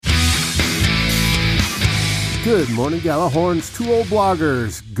Good morning, Galahorns, two old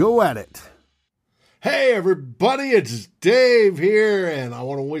bloggers. Go at it. Hey, everybody, it's Dave here, and I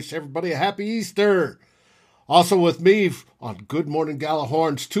want to wish everybody a happy Easter. Also with me on Good Morning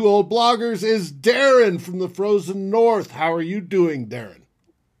Galahorns, two old bloggers, is Darren from the frozen north. How are you doing, Darren?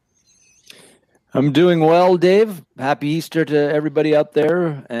 I'm doing well, Dave. Happy Easter to everybody out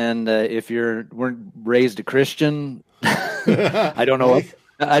there. And if you weren't raised a Christian, I don't know what.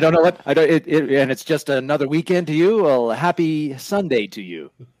 And it's just another weekend to you. Well, happy Sunday to you.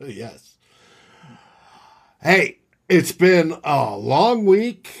 Yes. Hey, it's been a long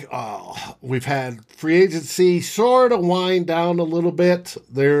week. We've had free agency sort of wind down a little bit.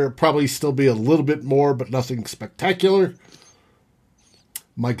 There'll probably still be a little bit more, but nothing spectacular.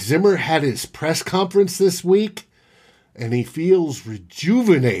 Mike Zimmer had his press conference this week, and he feels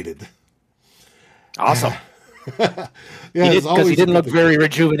rejuvenated. Awesome. Yeah, because he didn't look very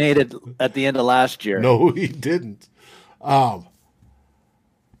rejuvenated at the end of last year. No, he didn't. But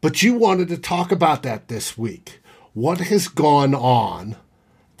you wanted to talk about that this week. What has gone on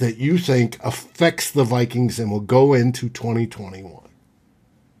that you think affects the Vikings and will go into 2021?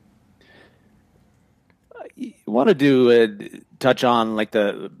 I want to touch on like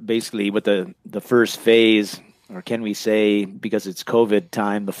basically what the first phase, or can we say, because it's COVID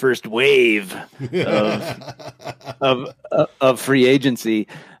time, the first wave of free agency.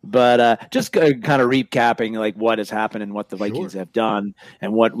 But just kind of recapping like what has happened and what the Vikings have done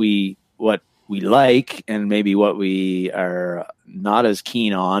and what we like and maybe what we are not as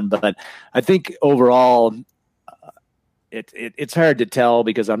keen on. But I think overall, it's hard to tell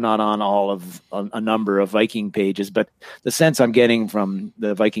because I'm not on all of a number of Viking pages. But the sense I'm getting from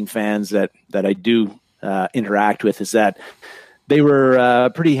the Viking fans that I do interact with is that they were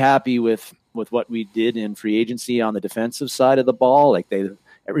pretty happy with what we did in free agency on the defensive side of the ball. Like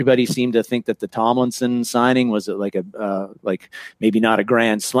everybody seemed to think that the Tomlinson signing was like maybe not a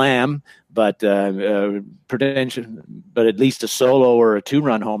grand slam, but potential, but at least a solo or a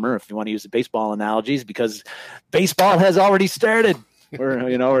 2-run homer, if you want to use the baseball analogies, because baseball has already started.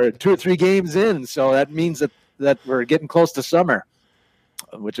 We're 2 or 3 games in, so that means that we're getting close to summer,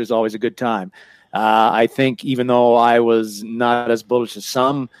 which is always a good time. I think even though I was not as bullish as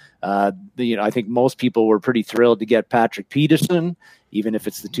some, I think most people were pretty thrilled to get Patrick Peterson, even if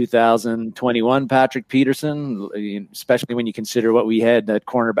it's the 2021 Patrick Peterson, especially when you consider what we had at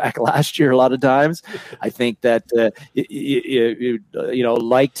cornerback last year. A lot of times, I think that I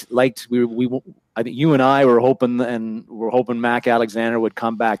think you and I were hoping Mac Alexander would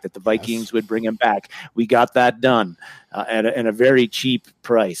come back, that the Vikings would bring him back. We got that done at a very cheap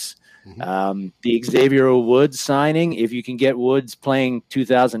price. Mm-hmm. The Xavier Woods signing, if you can get Woods playing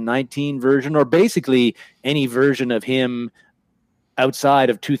 2019 version or basically any version of him outside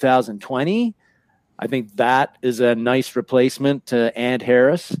of 2020, I think that is a nice replacement to Ant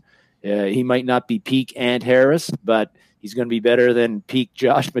Harris. He might not be peak Ant Harris, but he's going to be better than peak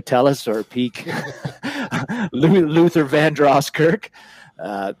Josh Metellus or peak Luther Vandross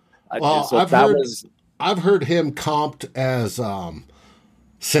I've heard him comped as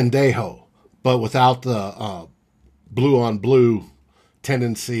Sendejo, but without the blue-on-blue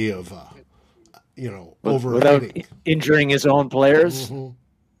tendency of, without injuring his own players. Mm-hmm.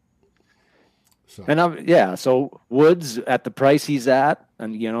 So Woods at the price he's at,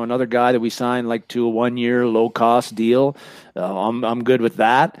 and another guy that we signed like to a 1-year low-cost deal. I'm good with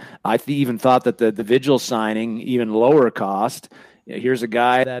that. I even thought that the Vigil signing, even lower cost. Here's a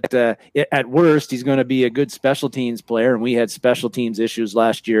guy that at worst, he's going to be a good special teams player. And we had special teams issues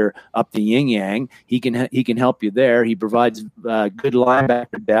last year up the yin yang. He can help you there. He provides good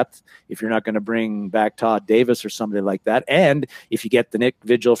linebacker depth if you're not going to bring back Todd Davis or somebody like that. And if you get the Nick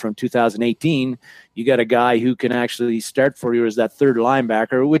Vigil from 2018, you got a guy who can actually start for you as that third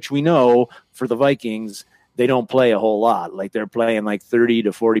linebacker, which we know for the Vikings, they don't play a whole lot. Like they're playing like 30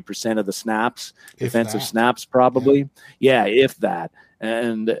 to 40% of the snaps, defensive snaps, probably. Yeah, if that.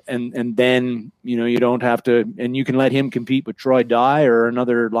 And then, you don't have to, and you can let him compete with Troy Dye or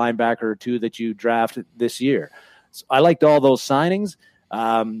another linebacker or two that you draft this year. So I liked all those signings.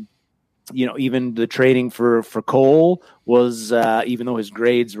 Even the trading for Cole was, even though his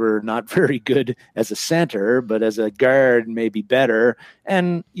grades were not very good as a center, but as a guard, maybe better.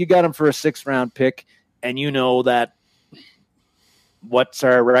 And you got him for a 6th-round pick. And that what's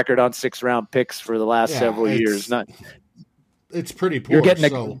our record on 6th-round picks for the last several years? It's pretty poor.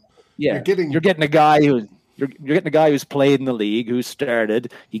 You're getting a guy who's played in the league, who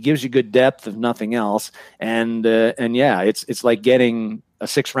started. He gives you good depth, if nothing else. And it's like getting a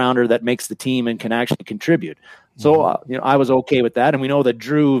 6th-rounder that makes the team and can actually contribute. So, I was okay with that. And we know that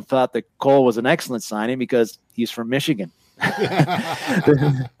Drew thought that Cole was an excellent signing because he's from Michigan.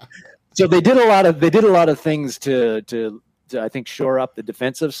 So they did a lot of things to I think shore up the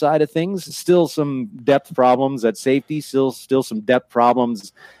defensive side of things. Still some depth problems at safety, still some depth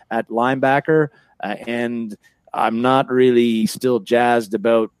problems at linebacker. And I'm not really still jazzed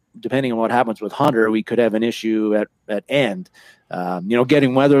about, depending on what happens with Hunter, we could have an issue at end.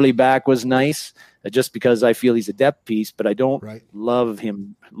 Getting Weatherly back was nice, just because I feel he's a depth piece, but I don't love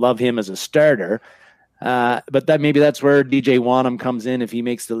him as a starter. But that's where DJ Wanham comes in. If he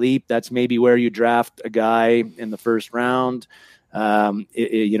makes the leap, that's maybe where you draft a guy in the first round.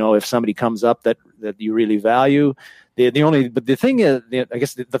 If somebody comes up that you really value. The thing is, I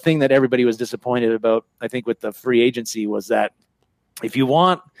guess the thing that everybody was disappointed about, I think, with the free agency was that if you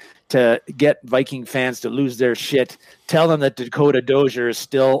want to get Viking fans to lose their shit, tell them that Dakota Dozier is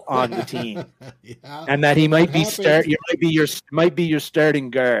still on the team, and that he might be your starting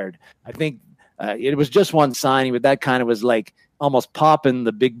guard. I think it was just one signing, but that kind of was like almost popping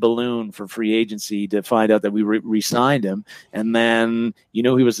the big balloon for free agency to find out that we re-signed him. And then, he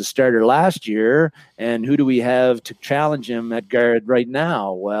was the starter last year. And who do we have to challenge him at guard right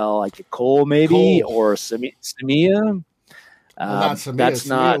now? Well, like Cole maybe, or Samia. Not Samia. That's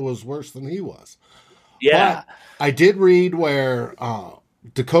Samia was worse than he was. Yeah. But I did read where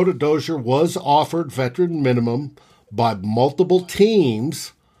Dakota Dozier was offered veteran minimum by multiple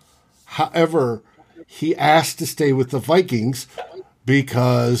teams. However, he asked to stay with the Vikings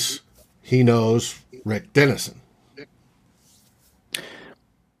because he knows Rick Dennison.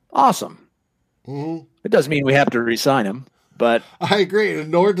 Awesome. Mm-hmm. It doesn't mean we have to re-sign him, but I agree.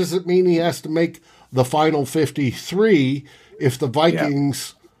 Nor does it mean he has to make the final 53 if the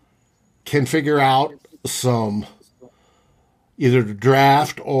Vikings can figure out some, either the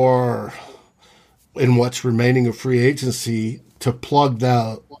draft or in what's remaining of free agency, to plug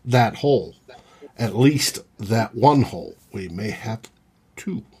that hole. At least that one hole. We may have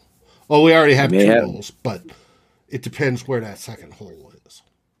two. Well, we already have two holes, but it depends where that second hole is.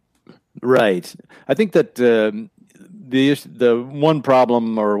 Right. I think that the one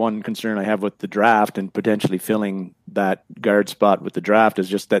problem or one concern I have with the draft and potentially filling that guard spot with the draft is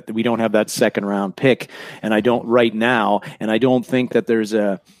just that we don't have that second round pick, and I don't right now, and I don't think that there's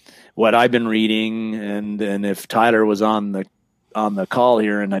what I've been reading, and if Tyler was on the call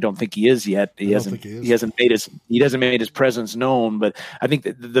here, and I don't think he is yet. He hasn't made his presence known, but I think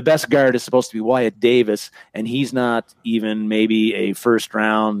that the best guard is supposed to be Wyatt Davis, and he's not even maybe a first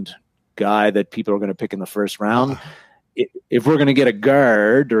round guy that people are going to pick in the first round. If we're going to get a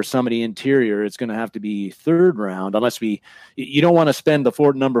guard or somebody interior, it's going to have to be third round, unless you don't want to spend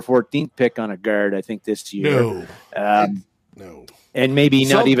the number 14th pick on a guard, I think, this year. No. And maybe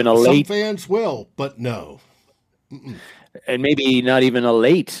not even a late. Some fans will, but no. Mm-mm. And maybe not even a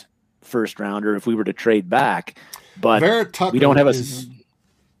late first rounder if we were to trade back. But Barrett Tucker we don't have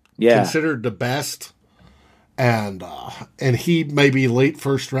considered the best, and he may be late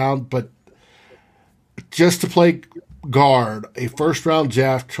first round, but just to play guard, a first round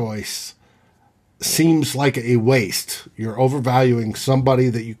draft choice seems like a waste. You're overvaluing somebody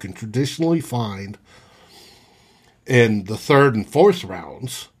that you can traditionally find in the third and fourth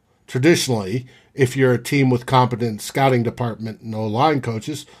rounds. Traditionally, if you're a team with competent scouting department and O-line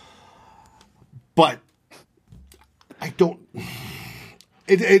coaches. But I don't...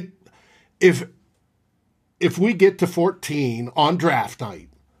 If we get to 14 on draft night,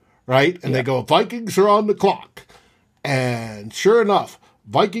 right, and they go, Vikings are on the clock, and sure enough,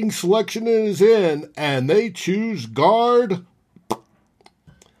 Viking selection is in, and they choose guard,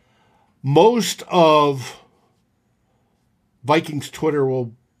 most of Vikings Twitter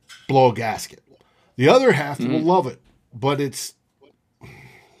will blow a gasket. The other half will love it, but it's.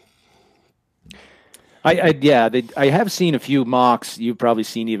 I have seen a few mocks. You've probably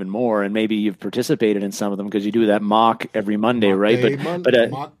seen even more, and maybe you've participated in some of them because you do that mock every Monday, mock right?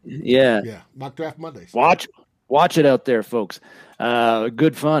 Mock draft Mondays. Watch it out there, folks.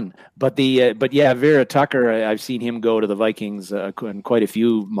 Good fun. But Vera Tucker, I've seen him go to the Vikings in quite a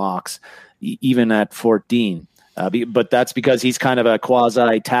few mocks, even at 14. But that's because he's kind of a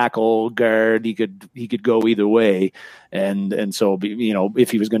quasi tackle guard. He could go either way, and so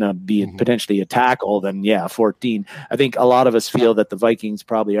if he was going to be potentially a tackle, then 14. I think a lot of us feel that the Vikings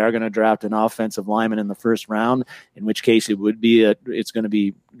probably are going to draft an offensive lineman in the first round, in which case it's going to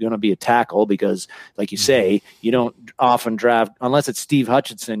be a tackle because, like you say, you don't often draft unless it's Steve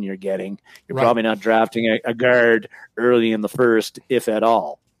Hutchinson. You're probably not drafting a guard early in the first, if at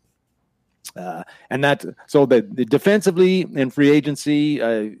all. And that, so the defensively and free agency,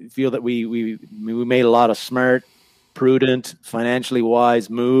 I feel that we made a lot of smart, prudent, financially wise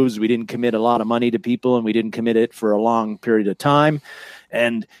moves. We didn't commit a lot of money to people, and we didn't commit it for a long period of time.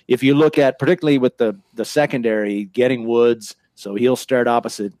 And if you look at, particularly with the secondary, getting Woods, so he'll start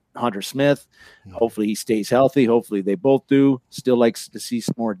opposite Hunter Smith. Hopefully he stays healthy. Hopefully they both do. Still likes to see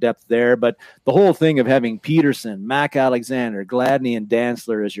some more depth there. But the whole thing of having Peterson, Mac Alexander, Gladney, and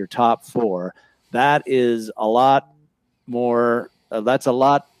Dantzler as your top four, that is a lot more. That's a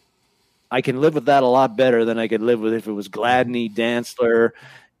lot. I can live with that a lot better than I could live with if it was Gladney, Dantzler,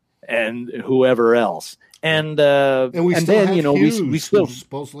 and whoever else. And we still then, have you know, Hughes, we still who's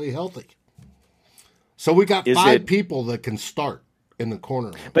supposedly healthy. So we got five people that can start in the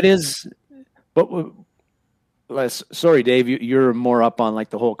corner. Sorry, Dave, you're more up on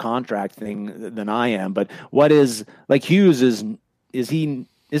like the whole contract thing than I am. But what is, like, Hughes isn't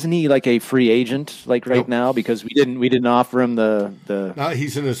he like a free agent like right now, because we didn't offer him the No,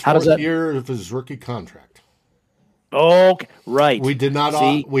 he's in his fourth year of his rookie contract. Okay, right. We did not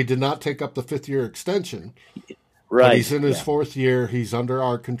take up the 5th-year extension. Right. But he's in his 4th year. He's under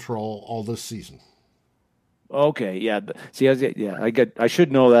our control all this season. Okay, yeah. See, I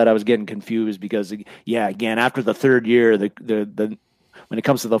should know that. I was getting confused because, again, after the 3rd year, the when it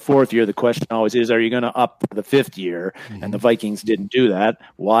comes to the 4th year, the question always is, are you going to up the 5th year? Mm-hmm. And the Vikings didn't do that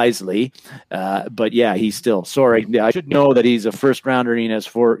wisely. But yeah, he's still, sorry. Yeah, I should know that he's a first rounder. And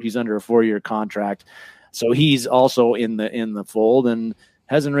he's under a 4-year contract. So he's also in the fold and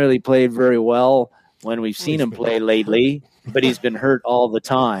hasn't really played very well when we've seen him play lately, but he's been hurt all the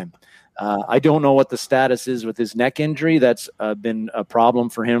time. I don't know what the status is with his neck injury. That's been a problem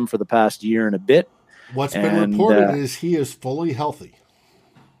for him for the past year and a bit. What's been reported is he is fully healthy.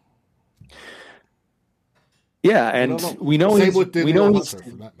 Yeah, and we know he's for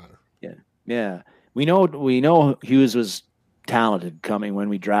that matter. Yeah. We know Hughes was talented coming when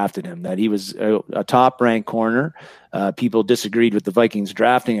we drafted him, that he was a top-ranked corner. People disagreed with the Vikings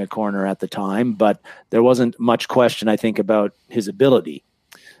drafting a corner at the time, but there wasn't much question, I think, about his ability.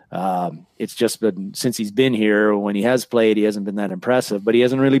 It's just been, since he's been here, when he has played, he hasn't been that impressive, but he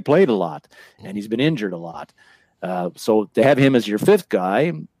hasn't really played a lot, and he's been injured a lot. So to have him as your 5th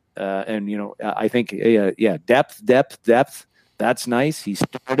guy, and, you know, I think, depth, that's nice. He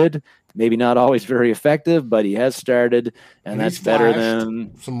started, maybe not always very effective, but he has started, and that's better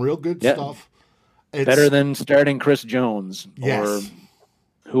than some real good stuff. It's better than starting Chris Jones or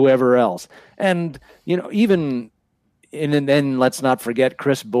whoever else. And, you know, and then let's not forget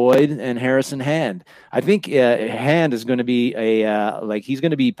Chris Boyd and Harrison Hand. I think Hand is going to be he's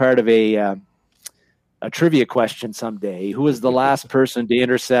going to be part of a trivia question someday. Who was the last person to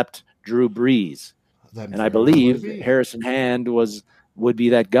intercept Drew Brees? And I believe Harrison Hand would be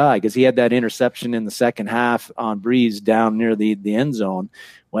that guy, because he had that interception in the second half on Brees down near the end zone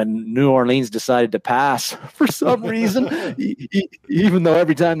when New Orleans decided to pass for some reason, even though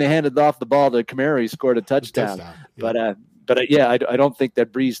every time they handed off the ball to Kamara, he scored a touchdown. Yeah. But I don't think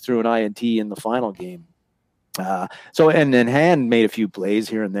that Brees threw an INT in the final game. And then Hand made a few plays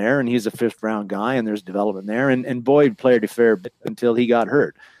here and there, and he's a 5th-round guy, and there's development there. And Boyd played a fair bit until he got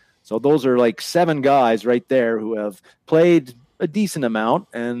hurt. So those are like 7 guys right there who have played a decent amount,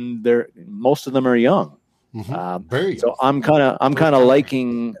 and most of them are young. Mm-hmm. Very. So I'm kind of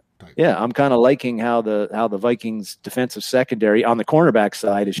liking how the Vikings defensive secondary on the cornerback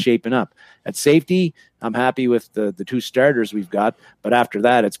side is shaping up. At safety, I'm happy with the 2 starters we've got, but after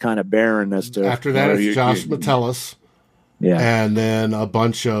that, it's kind of barren as to. After that, it's Josh Metellus, and then a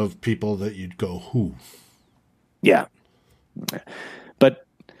bunch of people that you'd go who. Yeah, but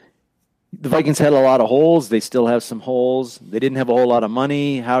the Vikings had a lot of holes. They still have some holes. They didn't have a whole lot of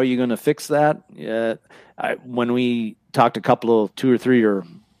money. How are you going to fix that? When we talked 2 or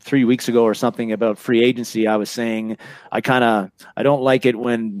 3 weeks ago or something about free agency, I was saying I don't like it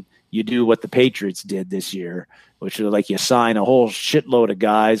when you do what the Patriots did this year, which is like you sign a whole shitload of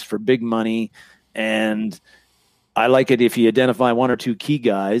guys for big money. And I like it if you identify 1 or 2 key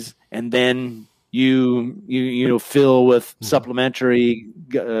guys, and then you fill with supplementary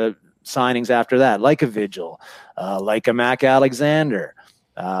signings after that, like a Vigil, like a Mac Alexander,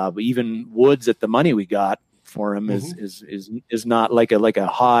 even Woods at the money we got for him is not like a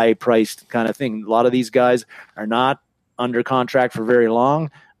high priced kind of thing. A lot of these guys are not under contract for very long,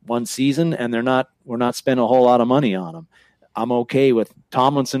 1 season, and we're not spending a whole lot of money on them. I'm okay with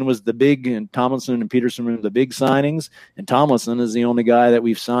Tomlinson Tomlinson and Peterson were the big signings, and Tomlinson is the only guy that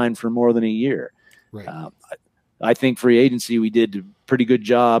we've signed for more than a year. Right. I think free agency, we did a pretty good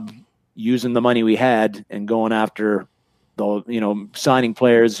job using the money we had and going after though, signing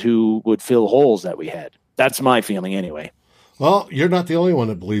players who would fill holes that we had. That's my feeling anyway. Well, you're not the only one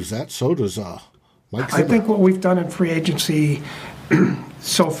that believes that. So does Mike Zimmer. I think what we've done in free agency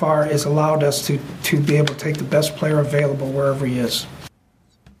so far has allowed us to be able to take the best player available wherever he is.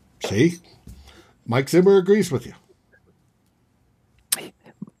 See? Mike Zimmer agrees with you.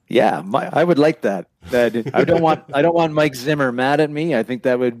 Yeah, I would like that. I don't want Mike Zimmer mad at me. I think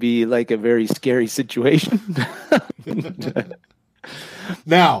that would be like a very scary situation.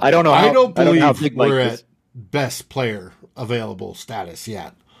 Now, I don't know. I don't believe we're at best player available status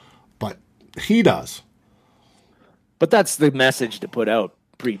yet, but he does. But that's the message to put out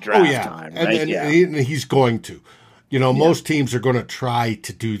pre-draft time, right? And he's going to. Most teams are going to try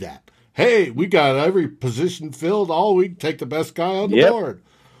to do that. Hey, we got every position filled. We take the best guy on the board.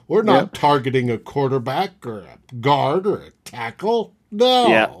 We're not targeting a quarterback or a guard or a tackle.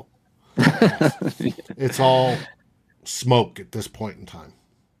 No. It's all smoke at this point in time.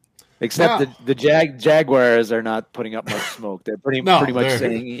 Except the Jaguars are not putting up much smoke. They're pretty much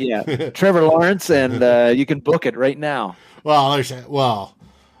saying, Trevor Lawrence, and you can book it right now. Well,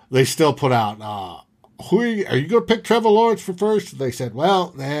 they still put out, are you going to pick Trevor Lawrence for first? They said,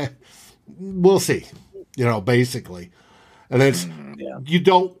 we'll see, basically. And it's, you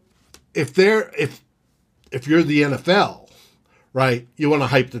don't, if you're the NFL, right, you want to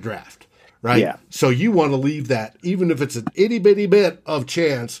hype the draft, right? Yeah. So you want to leave that, even if it's an itty bitty bit of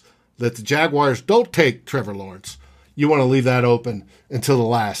chance that the Jaguars don't take Trevor Lawrence, you want to leave that open until the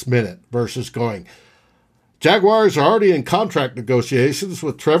last minute versus going, Jaguars are already in contract negotiations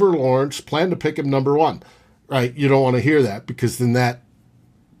with Trevor Lawrence, plan to pick him number 1, right? You don't want to hear that because then that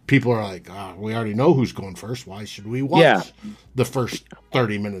people are like, we already know who's going first. Why should we watch the first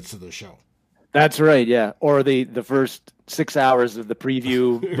 30 minutes of the show? That's right, yeah. Or the first 6 hours of the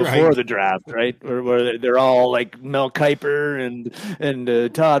preview before the draft, right? Where they're all like Mel Kiper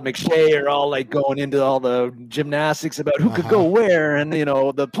and Todd McShay are all like going into all the gymnastics about who could go where and,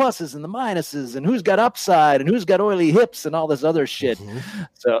 the pluses and the minuses and who's got upside and who's got oily hips and all this other shit.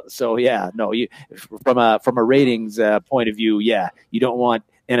 So yeah, no, from a ratings point of view, you don't want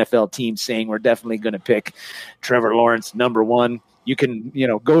NFL teams saying we're definitely going to pick Trevor Lawrence number 1. You can,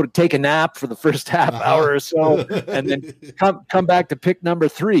 go to take a nap for the first half hour or so, and then come back to pick number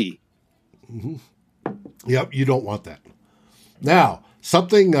 3. Mm-hmm. Yep, you don't want that. Now,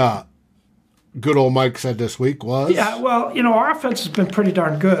 something good old Mike said this week was... Yeah, well, our offense has been pretty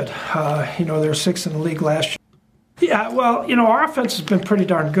darn good. They're 6th in the league last year. Yeah, well, our offense has been pretty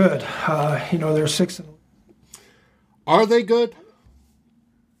darn good. They're 6th in the league. Are they good?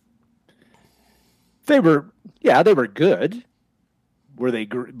 They were good. Were they?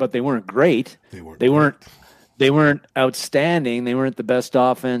 But they weren't great. They weren't outstanding. They weren't the best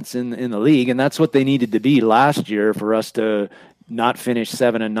offense in the league, and that's what they needed to be last year for us to not finish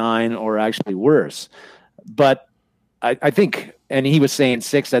 7-9 or actually worse. But I think, and he was saying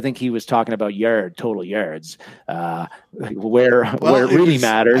 6th. I think he was talking about total yards. Where it really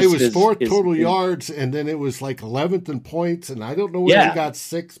matters. It was 4th total yards, and then it was like 11th in points, and I don't know where he got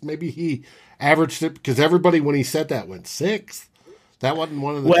 6th. Maybe he averaged it because everybody, when he said that, went 6th. That wasn't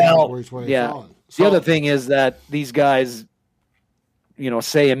one of the categories where he fell in. The other thing is that these guys,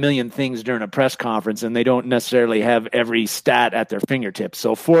 say a million things during a press conference, and they don't necessarily have every stat at their fingertips.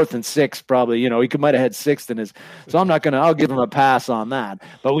 So 4th and 6th, probably, he might have had 6th in his. So I'll give him a pass on that.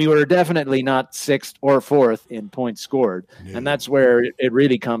 But we were definitely not 6th or 4th in points scored, and that's where it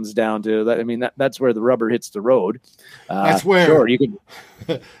really comes down to. I mean, that's where the rubber hits the road. That's where you can.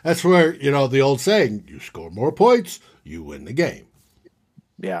 That's where the old saying: you score more points, you win the game.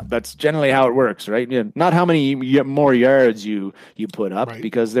 Yeah, that's generally how it works, right? Yeah, not how many more yards you put up,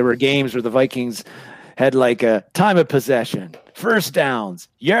 because there were games where the Vikings had like a time of possession, first downs,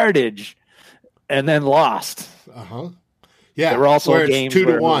 yardage, and then lost. Yeah, there were also where games it's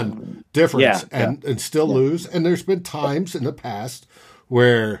 2-1 difference and still lose. And there's been times in the past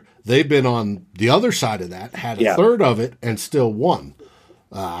where they've been on the other side of that, had a third of it, and still won.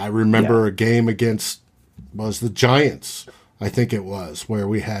 I remember a game against the Giants. I think it was, where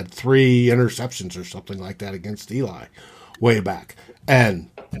we had 3 interceptions or something like that against Eli way back. And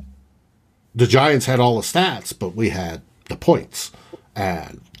the Giants had all the stats, but we had the points.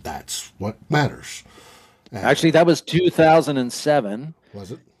 And that's what matters. Actually, that was 2007.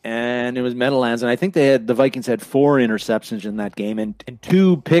 Was it? And it was Meadowlands. And I think the Vikings had 4 interceptions in that game and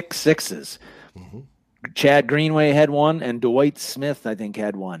 2 pick sixes. Mm-hmm. Chad Greenway had 1, and Dwight Smith, I think,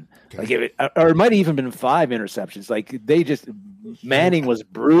 had 1. Okay. Or it might have even been 5 interceptions. Like, they just Manning was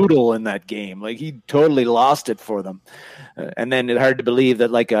brutal in that game. Like, he totally lost it for them. And then it's hard to believe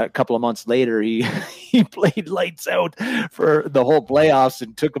that like a couple of months later, he played lights out for the whole playoffs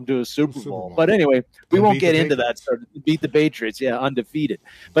and took them to a Super Bowl. But anyway, we won't get into that. So beat the Patriots. Yeah, undefeated.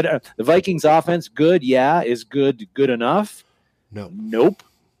 But the Vikings offense, good. Yeah. Is good enough? Nope.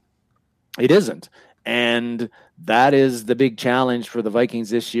 It isn't. And that is the big challenge for the Vikings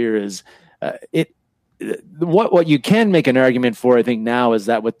this year is what you can make an argument for, I think, now is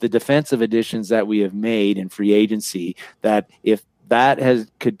that with the defensive additions that we have made in free agency, that if that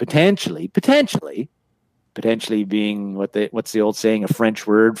could potentially being what's the old saying, a French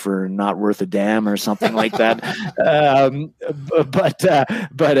word for not worth a damn or something like that.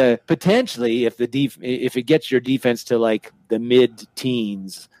 But potentially if if it gets your defense to like the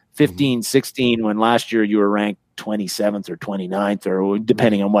mid-teens, 15, 16, when last year you were ranked 27th or 29th or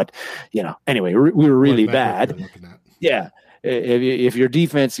depending on what, anyway, we were really bad. Yeah. If your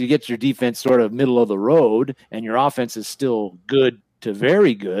defense, you get your defense sort of middle of the road and your offense is still good to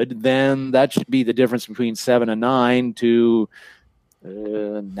very good, then that should be the difference between 7-9 to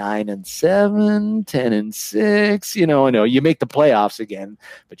 9-7, 10-6. You make the playoffs again,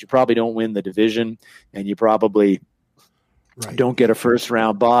 but you probably don't win the division, and you probably don't get a first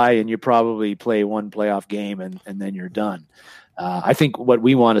round bye, and you probably play one playoff game and then you're done. I think what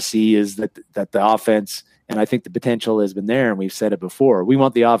we want to see is that the offense, and I think the potential has been there, and we've said it before. We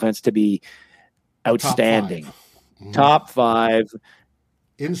want the offense to be outstanding. Top five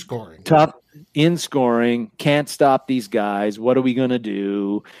in scoring. Top in scoring. Can't stop these guys. What are we going to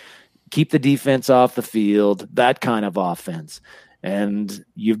do? Keep the defense off the field. That kind of offense. And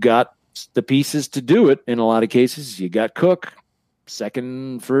you've got the pieces to do it in a lot of cases. You got Cook,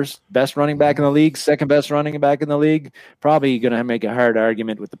 first best running back in the league, second best running back in the league. Probably going to make a hard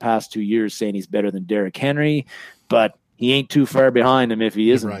argument with the past 2 years saying he's better than Derrick Henry, but he ain't too far behind him if he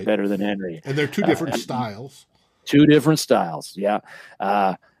isn't better than Henry. And they're two different styles. Two different styles, yeah.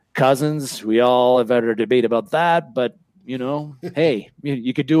 Cousins, we all have had a debate about that, but, hey,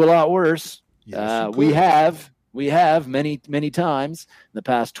 you could do a lot worse. Yes, we have many, many times in the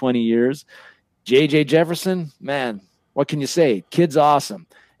past 20 years. J.J. Jefferson, man, what can you say? Kid's awesome.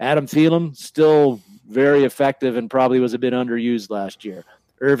 Adam Thielen, still very effective and probably was a bit underused last year.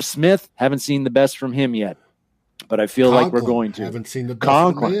 Irv Smith, haven't seen the best from him yet, but I feel like we're going to. Haven't seen the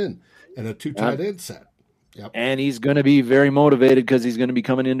best from him in a two tight end set. Yep. And he's going to be very motivated because he's going to be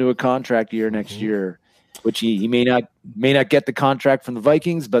coming into a contract year next year, which he may not get the contract from the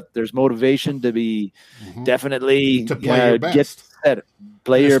Vikings, but there's motivation to be definitely to play your best.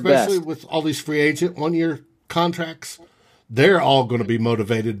 Play your best. Especially with all these free agent 1-year contracts, they're all going to be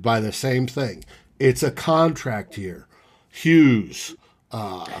motivated by the same thing. It's a contract year. Hughes,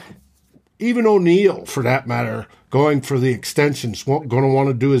 even O'Neal, for that matter, going for the extensions, going to want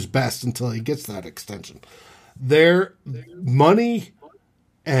to do his best until he gets that extension. Their money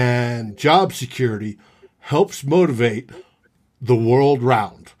and job security helps motivate the world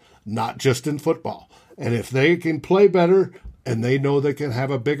round, not just in football. And if they can play better and they know they can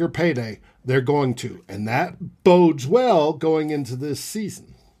have a bigger payday, they're going to. And that bodes well going into this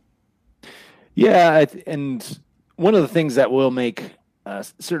season. Yeah, and one of the things that will make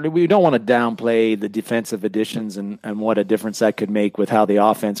certainly we don't want to downplay the defensive additions and what a difference that could make with how the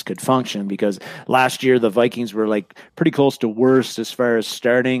offense could function, because last year the Vikings were like pretty close to worst as far as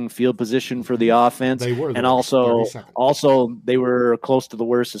starting field position for the offense. They were, and also they were close to the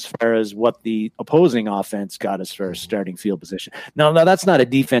worst as far as what the opposing offense got as far as starting field position. Now that's not a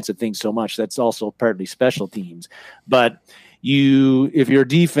defensive thing so much. That's also partly special teams. But if your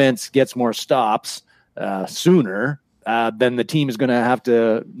defense gets more stops sooner, then the team is going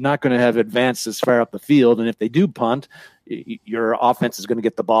to not going to have advanced as far up the field. And if they do punt, your offense is going to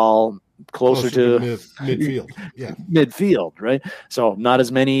get the ball closer to midfield. Yeah. Midfield, right? So not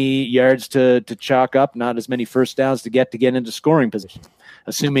as many yards to chalk up, not as many first downs to get into scoring position.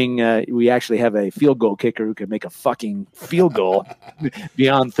 Assuming we actually have a field goal kicker who can make a fucking field goal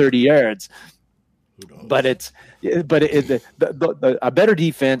beyond 30 yards. But a better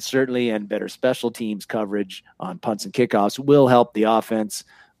defense certainly and better special teams coverage on punts and kickoffs will help the offense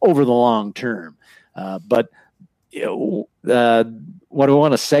over the long term. But what I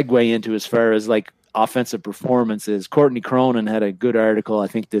want to segue into as far as like offensive performances, Courtney Cronin had a good article I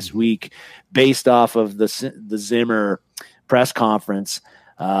think this week based off of the Zimmer press conference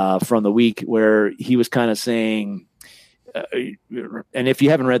from the week where he was kind of saying. And if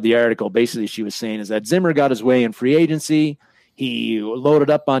you haven't read the article, basically she was saying is that Zimmer got his way in free agency. He loaded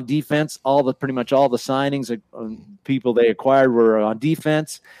up on defense. Pretty much all the signings people they acquired were on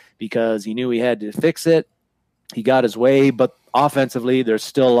defense because he knew he had to fix it. He got his way, but offensively, there's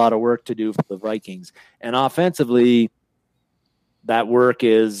still a lot of work to do for the Vikings. And offensively, that work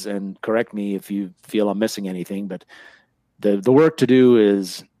is, and correct me if you feel I'm missing anything, but the work to do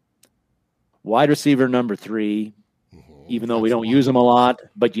is wide receiver number 3, even though we don't use them a lot,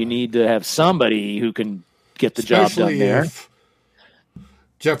 but you need to have somebody who can get the job done there. If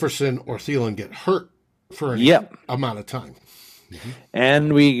Jefferson or Thielen get hurt for an amount of time.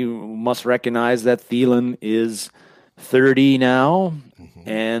 And we must recognize that Thielen is 30 now,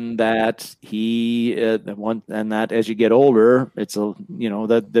 and that and that as you get older, it's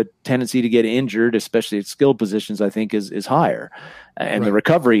the tendency to get injured, especially at skill positions, I think is higher, and the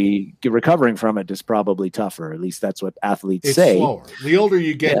recovering from it is probably tougher. At least that's what athletes say. Slower. The older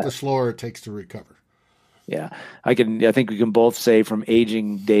you get, the slower it takes to recover. Yeah, I think we can both say from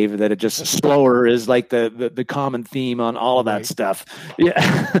aging, Dave, that it just slower is like the common theme on all of that stuff.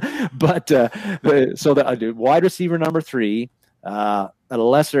 Yeah, but so the wide receiver number 3, at a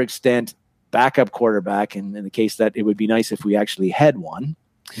lesser extent, backup quarterback, in the case that it would be nice if we actually had one,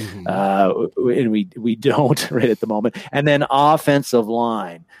 and we don't right at the moment. And then offensive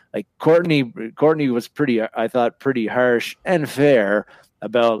line, like Courtney was pretty harsh and fair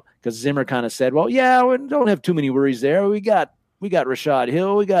about, because Zimmer kind of said, well, yeah, we don't have too many worries there. We got Rashad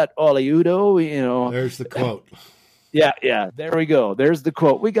Hill, we got Oli Udoh, There's the quote. Yeah, there we go. There's the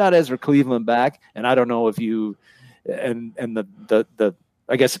quote. We got Ezra Cleveland back, and I don't know if you and the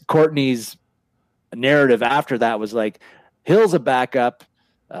I guess Courtney's narrative after that was like, Hill's a backup,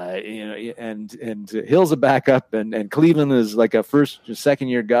 and Hill's a backup, and Cleveland is like a second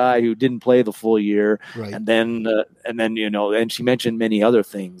year guy who didn't play the full year, right. and then and she mentioned many other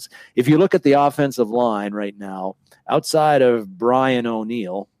things. If you look at the offensive line right now, outside of Brian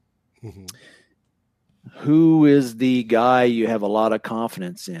O'Neill, who is the guy you have a lot of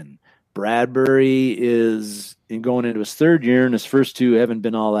confidence in? Bradbury is going into his 3rd year, and his first 2 haven't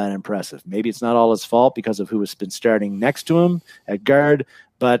been all that impressive. Maybe it's not all his fault because of who has been starting next to him at guard,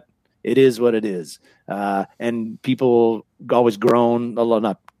 but it is what it is. And people always groan,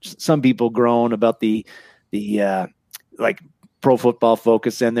 some people groan about the like Pro Football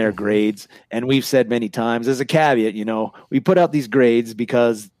Focus and their grades. And we've said many times, as a caveat, we put out these grades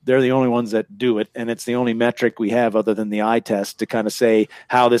because they're the only ones that do it. And it's the only metric we have other than the eye test to kind of say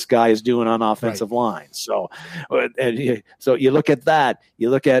how this guy is doing on offensive line. So you look at that,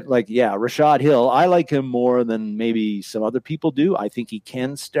 you look at Rashad Hill. I like him more than maybe some other people do. I think he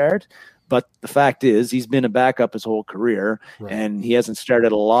can start. But the fact is, he's been a backup his whole career, and he hasn't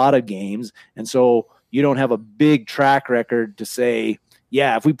started a lot of games. And so you don't have a big track record to say,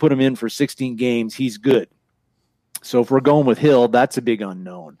 if we put him in for 16 games, he's good. So if we're going with Hill, that's a big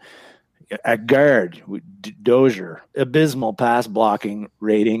unknown. At guard, Dozier, abysmal pass blocking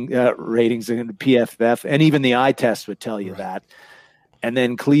ratings in the PFF, and even the eye test would tell you that. And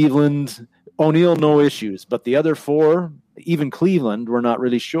then Cleveland, O'Neill, no issues. But the other 4, even Cleveland, we're not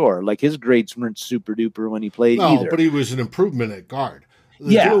really sure. Like, his grades weren't super duper when he played either. No, but he was an improvement at guard.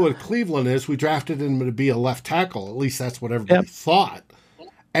 The deal with Cleveland is we drafted him to be a left tackle. At least that's what everybody thought.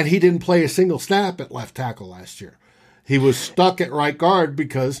 And he didn't play a single snap at left tackle last year. He was stuck at right guard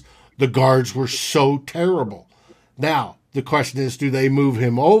because the guards were so terrible. Now, the question is, do they move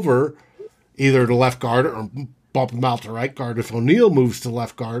him over either to left guard or bump him out to right guard if O'Neill moves to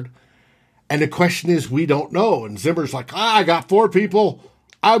left guard? And the question is, we don't know. And Zimmer's like, I got 4 people.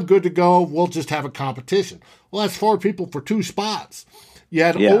 I'm good to go. We'll just have a competition. Well, that's 4 people for 2 spots. You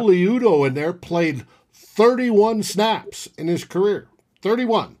had Oli Udoh in there, played 31 snaps in his career.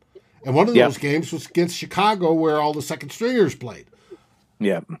 31. And one of those games was against Chicago where all the second stringers played.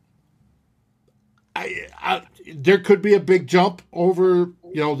 Yeah. There could be a big jump over,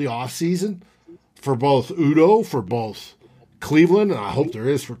 the offseason for both Udoh, for both Cleveland, and I hope there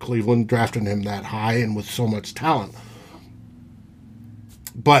is for Cleveland, drafting him that high and with so much talent.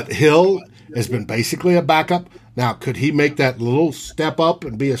 But Hill has been basically a backup. Now, could he make that little step up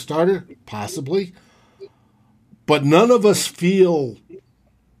and be a starter? Possibly. But none of us feel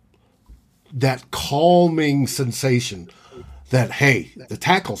that calming sensation that, hey, the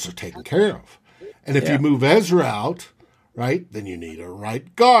tackles are taken care of. And if you move Ezra out, right, then you need a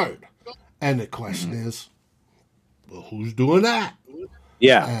right guard. And the question is, well, who's doing that?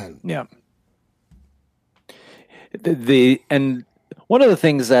 Yeah. And one of the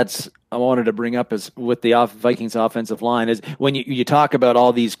things I wanted to bring up is with the Vikings offensive line is when you talk about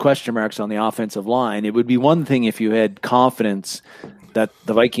all these question marks on the offensive line, it would be one thing if you had confidence that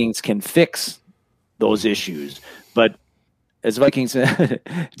the Vikings can fix those issues. But as Vikings,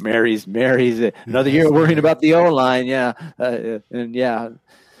 Mary's another year worrying about the O-line.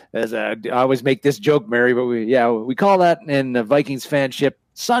 I always make this joke, Mary, but we call that in the Vikings fanship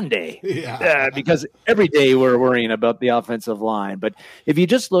Sunday, because every day we're worrying about the offensive line. But if you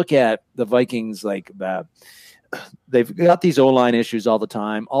just look at the Vikings, they've got these O-line issues all the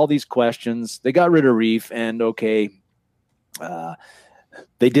time, all these questions. They got rid of Reef, and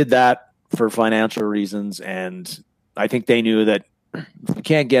they did that for financial reasons, and I think they knew that if we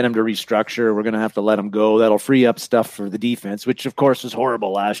can't get him to restructure, we're going to have to let him go. That'll free up stuff for the defense, which of course was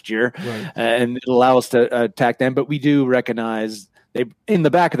horrible last year, and it'll allow us to attack them. But we do recognize in the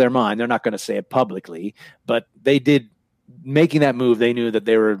back of their mind, they're not going to say it publicly, but they did, making that move. They knew that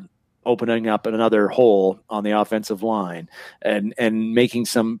they were opening up another hole on the offensive line and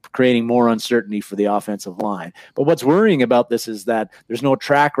creating more uncertainty for the offensive line. But what's worrying about this is that there's no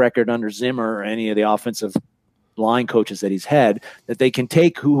track record under Zimmer or any of the offensive line coaches that he's had, that they can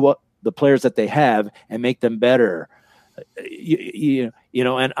take the players that they have and make them better. And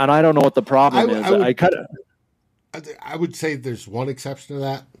I don't know what the problem is. I would say there's one exception to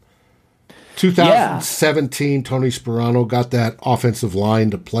that. 2017, Tony Sperano got that offensive line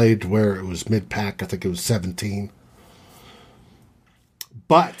to play to where it was mid-pack. I think it was 17.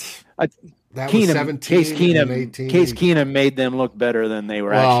 But that was 17 and 18. Case Keenum made them look better than they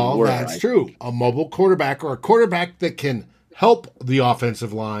actually were. That's true. A mobile quarterback, or a quarterback that can help the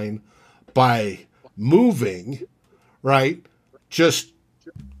offensive line by moving, right? Just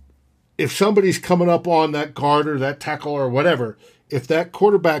if somebody's coming up on that guard or that tackle or whatever, if that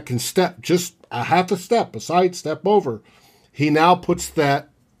quarterback can step just a half a step, a side step over, he now puts that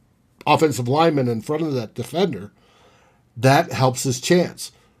offensive lineman in front of that defender. That helps his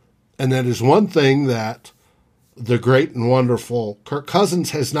chance. And that is one thing that the great and wonderful Kirk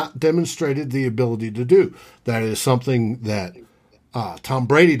Cousins has not demonstrated the ability to do. That is something that Tom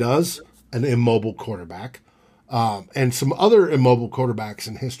Brady does, an immobile quarterback, and some other immobile quarterbacks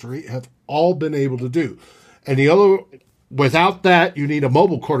in history have all been able to do. And without that, you need a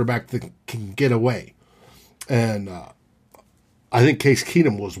mobile quarterback that can get away. And I think Case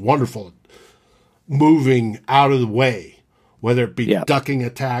Keenum was wonderful at moving out of the way, whether it be ducking a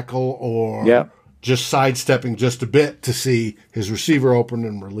tackle or just sidestepping just a bit to see his receiver open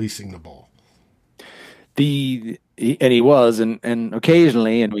and releasing the ball. He was, and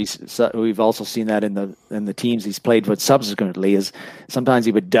occasionally, and we've also seen that in the teams he's played with subsequently, is sometimes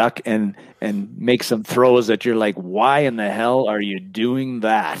he would duck and make some throws that you're like, why in the hell are you doing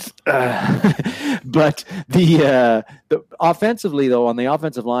that? But the offensively though, on the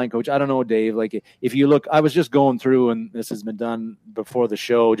offensive line, coach, I don't know, Dave. Like if you look, I was just going through, and this has been done before the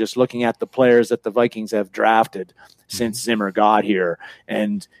show, just looking at the players that the Vikings have drafted since Zimmer got here,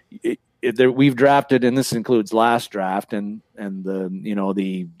 and we've drafted, and this includes last draft and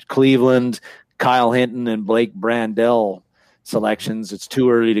the Cleveland, Kyle Hinton, and Blake Brandel selections. It's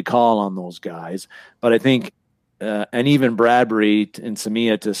too early to call on those guys, but I think, and even Bradbury and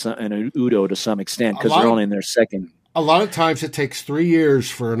Samia and Udo to some extent, because they're only in their second. A lot of times it takes 3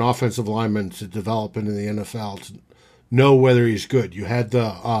 years for an offensive lineman to develop into the NFL to know whether he's good. You had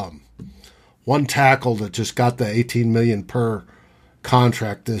the one tackle that just got the $18 million per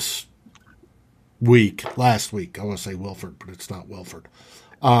contract last week. I want to say Wilford, but it's not Wilford.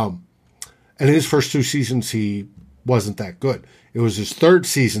 And his first 2 seasons, he wasn't that good. It was his third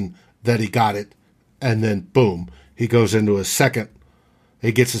season that he got it, and then boom, he goes into his second.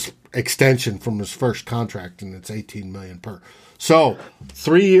 He gets his extension from his first contract, and it's $18 million per. So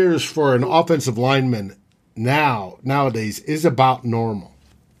 3 years for an offensive lineman nowadays is about normal.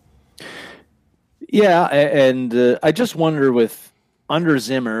 Yeah, and I just wonder under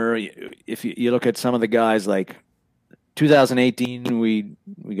Zimmer, if you look at some of the guys like 2018, we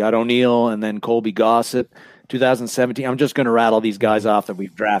got O'Neal and then Colby Gossett. 2017, I'm just going to rattle these guys off that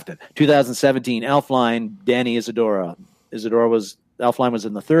we've drafted. 2017, Elflein, Danny Isadora. Elflein was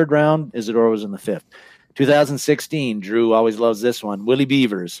in the 3rd round. Isadora was in the 5th. 2016, Drew always loves this one. Willie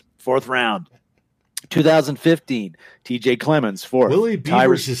Beavers, 4th round. 2015, TJ Clemens, 4th. Willie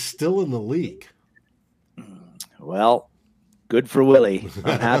Beavers is still in the league. Well, good for Willie.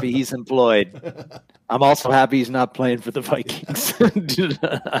 I'm happy he's employed. I'm also happy he's not playing for the Vikings.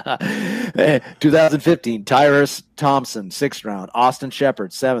 2015, Tyrus Thompson, 6th round. Austin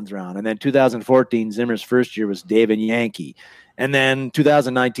Shepard, 7th round. And then 2014, Zimmer's first year was David Yankee. And then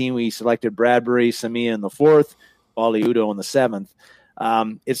 2019, we selected Bradbury, Samia in the 4th, Wally Udo in the 7th.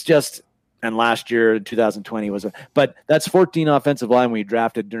 It's just, and last year, 2020 but that's 14 offensive line we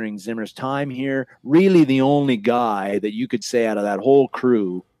drafted during Zimmer's time here. Really the only guy that you could say out of that whole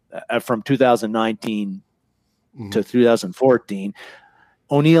crew from 2019 to 2014,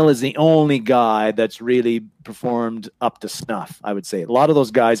 O'Neill is the only guy that's really performed up to snuff, I would say. A lot of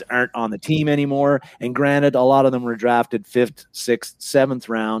those guys aren't on the team anymore. And granted, a lot of them were drafted 5th, 6th, 7th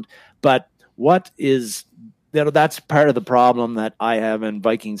round. But that's part of the problem that I have and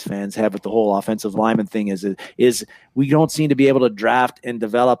Vikings fans have with the whole offensive lineman thing is we don't seem to be able to draft and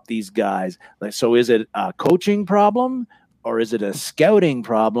develop these guys. So is it a coaching problem, or is it a scouting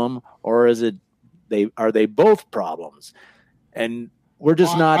problem, or are they both problems? And we're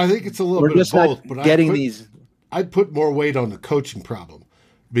just not. I think it's a little bit of both, but I'd put more weight on the coaching problem,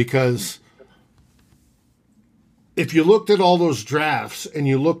 because if you looked at all those drafts and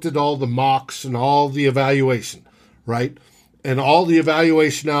you looked at all the mocks and all the evaluation, right, and all the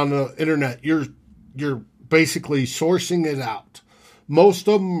evaluation on the internet, you're basically sourcing it out. Most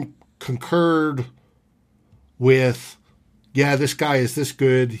of them concurred with, yeah, this guy is this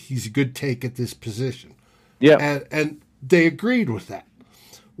good. He's a good take at this position. Yeah, and they agreed with that.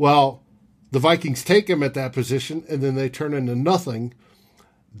 Well, the Vikings take him at that position, and then they turn into nothing.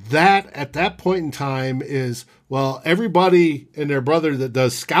 That, at that point in time, is, well, everybody and their brother that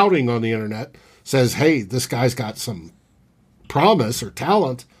does scouting on the internet says, hey, this guy's got some promise or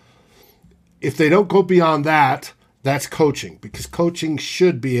talent. If they don't go beyond that, that's coaching, because coaching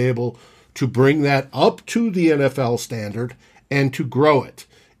should be able to bring that up to the NFL standard and to grow it.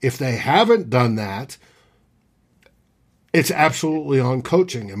 If they haven't done that, it's absolutely on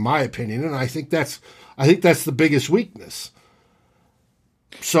coaching, in my opinion, and I think that's the biggest weakness.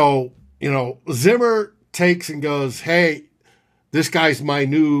 So, Zimmer takes and goes, hey, this guy's my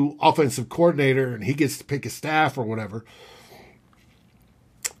new offensive coordinator, and he gets to pick his staff or whatever.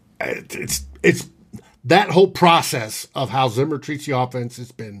 It's that whole process of how Zimmer treats the offense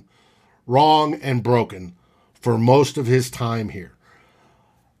has been wrong and broken for most of his time here.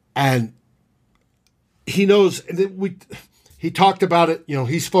 And he knows, he talked about it,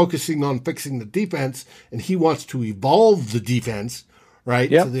 he's focusing on fixing the defense, and he wants to evolve the defense, right,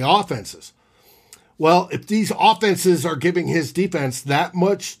 to the offenses. Well, if these offenses are giving his defense that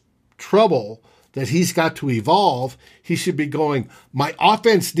much trouble that he's got to evolve, he should be going, my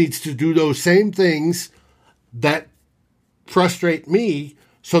offense needs to do those same things that frustrate me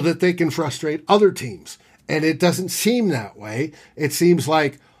so that they can frustrate other teams. And it doesn't seem that way. It seems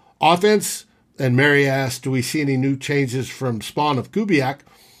like offense. And Mary asked, do we see any new changes from Spawn of Kubiak?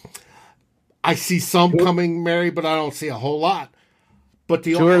 I see some coming, Mary, but I don't see a whole lot. But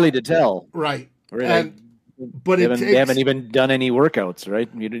too early to tell. Right. Really. They haven't even done any workouts, right?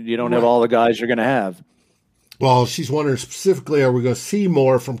 You don't have all the guys you're going to have. Well, she's wondering specifically, are we going to see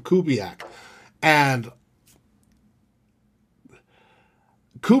more from Kubiak? And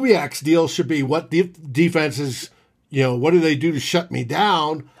Kubiak's deal should be, what defenses, what do they do to shut me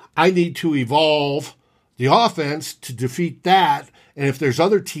down? I need to evolve the offense to defeat that. And if there's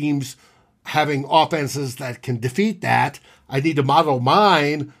other teams having offenses that can defeat that, I need to model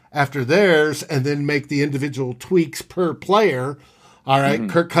mine after theirs and then make the individual tweaks per player. All right,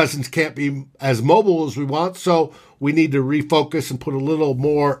 Kirk Cousins can't be as mobile as we want, so we need to refocus and put a little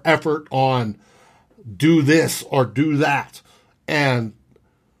more effort on do this or do that. And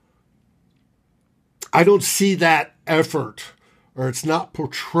I don't see that effort, or it's not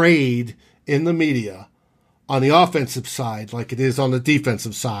portrayed in the media on the offensive side like it is on the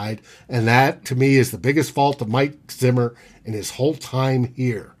defensive side. And that, to me, is the biggest fault of Mike Zimmer in his whole time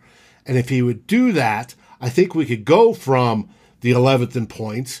here. And if he would do that, I think we could go from the 11th in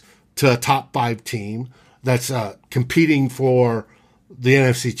points to a top 5 team that's competing for the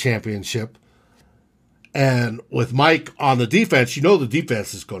NFC Championship. And with Mike on the defense, the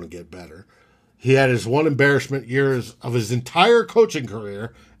defense is going to get better. He had his one embarrassment years of his entire coaching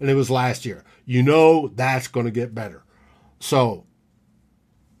career, and it was last year. That's going to get better. So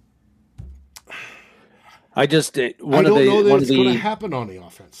I just I don't know that it's going to happen on the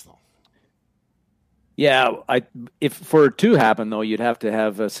offense, though. Yeah, if for it to happen, though, you'd have to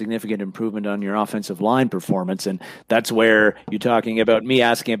have a significant improvement on your offensive line performance, and that's where you're talking about me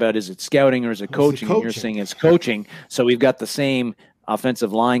asking about, is it scouting or is it coaching? And you're saying it's coaching. So we've got the same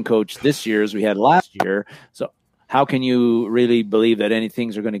offensive line coach this year as we had last year. So how can you really believe that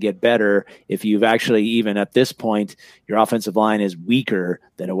things are going to get better if you've actually, even at this point, your offensive line is weaker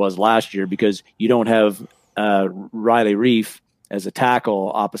than it was last year because you don't have Riley Reef as a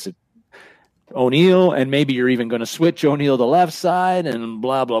tackle opposite O'Neill, and maybe you're even going to switch O'Neill to left side and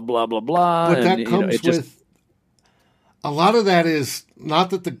blah, blah, blah, blah, blah. But that comes with a lot of that is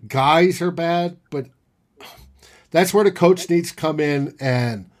not that the guys are bad, but that's where the coach needs to come in,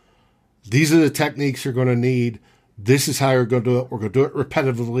 and these are the techniques you're going to need. This is how you're going to do it. We're going to do it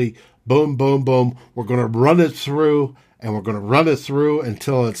repetitively. Boom, boom, boom. We're going to run it through, and we're going to run it through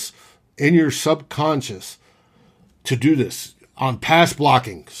until it's in your subconscious to do this on pass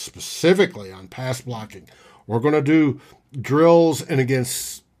blocking, specifically on pass blocking. We're going to do drills and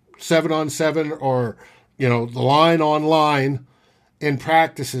against 7-on-7 or, the line on line in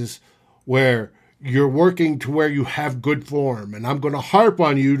practices where you're working to where you have good form. And I'm going to harp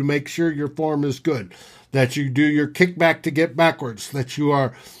on you to make sure your form is good, that you do your kickback to get backwards, that you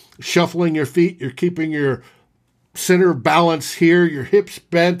are shuffling your feet, you're keeping your center balance here, your hips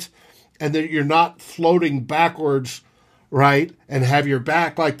bent, and that you're not floating backwards, right? And have your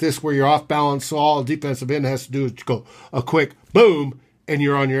back like this where you're off balance. So all a defensive end has to do is go a quick boom and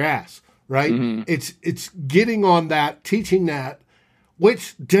you're on your ass, right? Mm-hmm. It's getting on that, teaching that,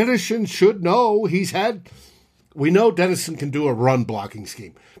 which Dennison should know. We know Dennison can do a run blocking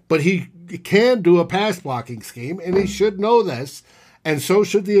scheme, but he can do a pass blocking scheme, and he should know this, and so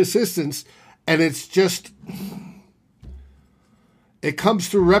should the assistants. And it's just, it comes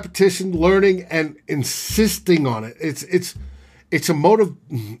through repetition, learning, and insisting on it. It's a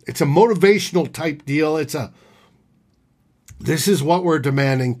motivational type deal. This is what we're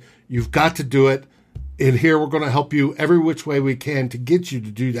demanding. You've got to do it. And here we're going to help you every which way we can to get you to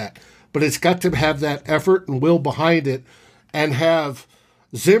do that. But it's got to have that effort and will behind it, and have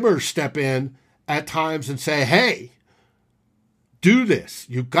Zimmer step in at times and say, hey, do this.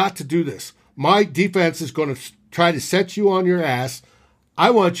 You've got to do this. My defense is going to try to set you on your ass.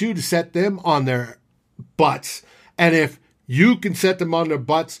 I want you to set them on their butts. And if you can set them on their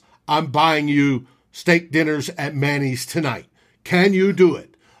butts, I'm buying you steak dinners at Manny's tonight. Can you do it?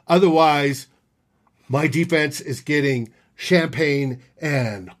 Otherwise, my defense is getting champagne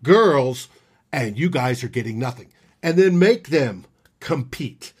and girls, and you guys are getting nothing. And then make them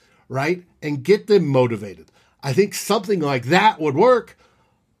compete, right? And get them motivated. I think something like that would work,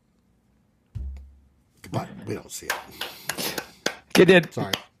 but we don't see it.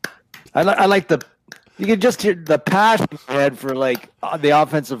 Sorry. I like you can just hear the passion head for the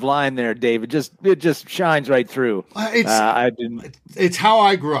offensive line there, Dave. It just shines right through. It's how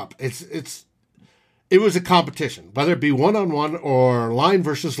I grew up. It was a competition, whether it be one-on-one or line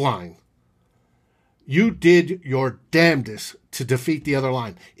versus line. You did your damnedest to defeat the other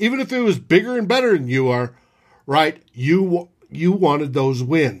line. Even if it was bigger and better than you are, right? You wanted those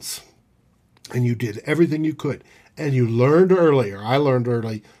wins. And you did everything you could. And you learned early, or I learned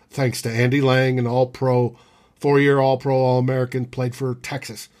early, thanks to Andy Lang, an all-pro, 4-year all-pro, all-American, played for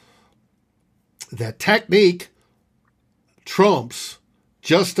Texas. That technique trumps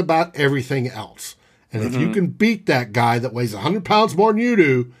just about everything else. And if you can beat that guy that weighs 100 pounds more than you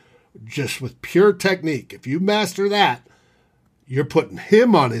do, just with pure technique, if you master that, you're putting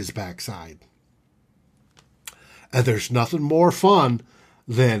him on his backside. And there's nothing more fun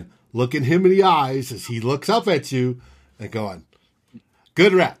than looking him in the eyes as he looks up at you and going,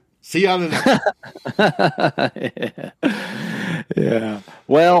 good rep. See you on the next. Yeah.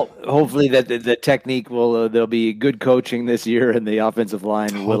 Well, hopefully that the technique will there'll be good coaching this year, and the offensive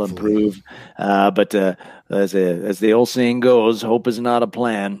line will improve. But as the old saying goes, hope is not a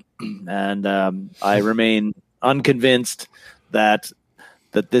plan, and I remain unconvinced that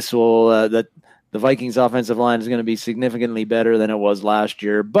this will that the Vikings offensive line is going to be significantly better than it was last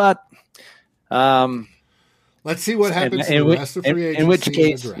year. But let's see what happens in the rest of free agency.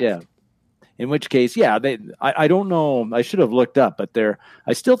 In which case, I don't know. I should have looked up, but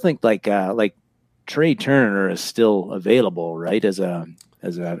I still think like Trey Turner is still available, right? As a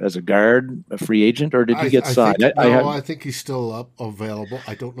guard, a free agent, or did he get signed? I think he's still available.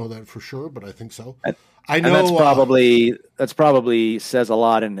 I don't know that for sure, but I think so. I know that's probably says a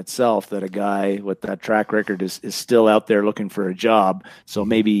lot in itself that a guy with that track record is still out there looking for a job. So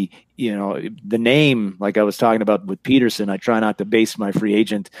maybe, the name, like I was talking about with Peterson, I try not to base my free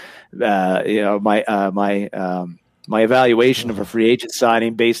agent, my evaluation of a free agent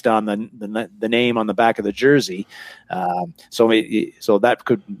signing based on the name on the back of the jersey. So that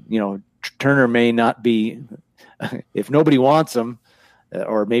could, Turner may not be, if nobody wants him,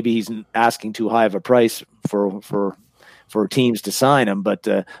 or maybe he's asking too high of a price for teams to sign him. But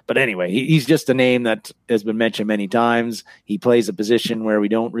anyway, he's just a name that has been mentioned many times. He plays a position where we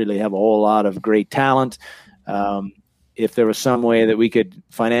don't really have a whole lot of great talent. If there was some way that we could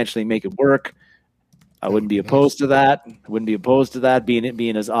financially make it work, I wouldn't be opposed to that.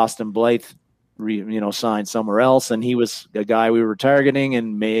 Being as Austin Blythe, signed somewhere else, and he was a guy we were targeting,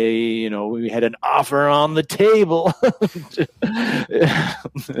 and we had an offer on the table.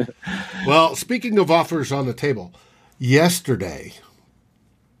 Well, speaking of offers on the table, yesterday,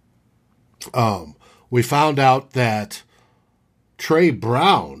 we found out that Trey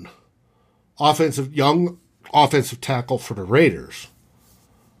Brown, young offensive tackle for the Raiders,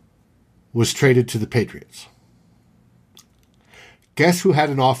 was traded to the Patriots. Guess who had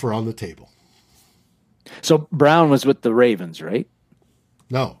an offer on the table? So Brown was with the Ravens, right?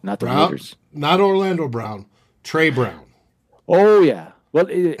 No, Not the Brown, Raiders. not Orlando Brown. Trey Brown. Oh yeah. Well,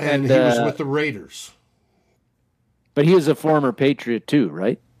 And he was with the Raiders. but he was a former Patriot too,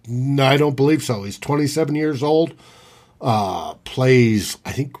 right? No, I don't believe so. He's 27 years old. Plays,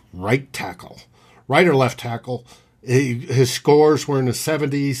 I think, right or left tackle. His scores were in the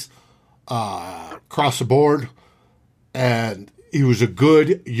 70s across the board, and he was a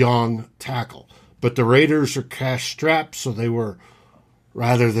good young tackle. But the Raiders are cash strapped, so they were,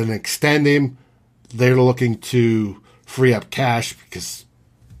 rather than extend him, they're looking to free up cash because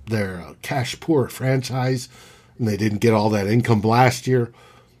they're a cash poor franchise and they didn't get all that income last year.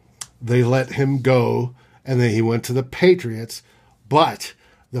 They let him go, and then he went to the Patriots. But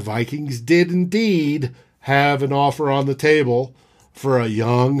the Vikings did indeed have an offer on the table for a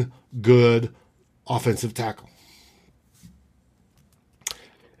young, good offensive tackle.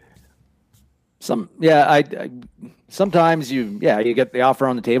 Sometimes you get the offer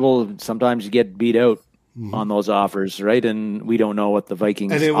on the table. Sometimes you get beat out on those offers, right? And we don't know what the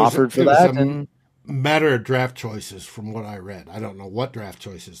Vikings offered for that. And matter of draft choices, from what I read. I don't know what draft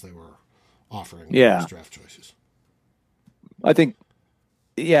choices they were offering. Yeah, those draft choices. I think,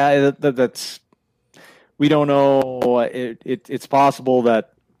 that's we don't know. It's possible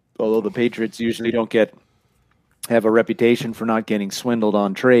that although the Patriots usually don't have a reputation for not getting swindled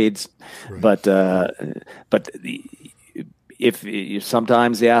on trades, right. but if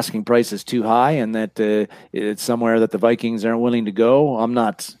sometimes the asking price is too high and that it's somewhere that the Vikings aren't willing to go, I'm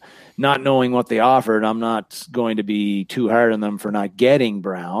not knowing what they offered, I'm not going to be too hard on them for not getting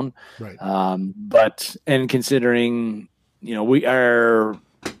Brown. Right. But considering,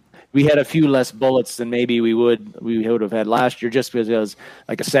 we had a few less bullets than maybe we would have had last year, just because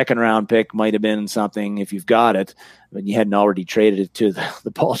like a second round pick might have been something if you've got it, but you hadn't already traded it to the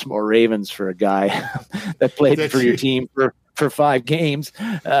Baltimore Ravens for a guy that played for your team for 5 games.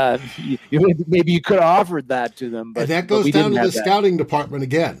 Maybe you could have offered that to them. But, and that goes down to the scouting department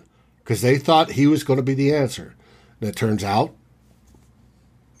again, because they thought he was going to be the answer. And it turns out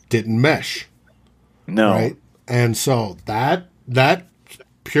didn't mesh. No. Right? And so that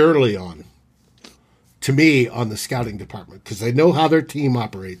purely on the scouting department, because they know how their team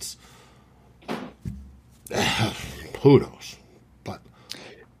operates. Who knows? But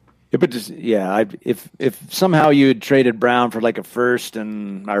if somehow you had traded Brown for like our first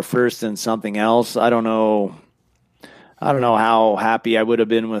and something else, I don't know how happy I would have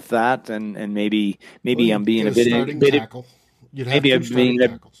been with that, and maybe I'm being a bit tackle. Maybe I'd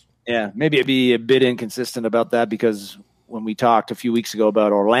be a bit inconsistent about that, because when we talked a few weeks ago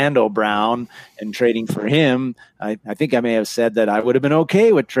about Orlando Brown and trading for him, I think I may have said that I would have been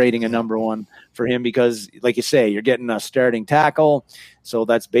okay with trading a number 1 for him, because like you say, you're getting a starting tackle. So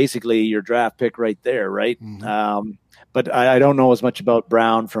that's basically your draft pick right there. Right. Mm-hmm. But I don't know as much about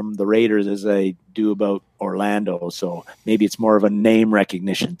Brown from the Raiders as I do about Orlando. So maybe it's more of a name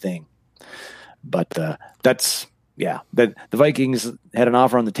recognition thing, but the Vikings had an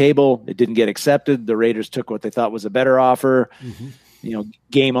offer on the table. It didn't get accepted. The Raiders took what they thought was a better offer. Mm-hmm.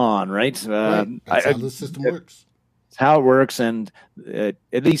 Game on, right? Right. That's how the system works. It's how it works, and at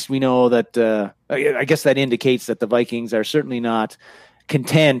least we know that. I guess that indicates that the Vikings are certainly not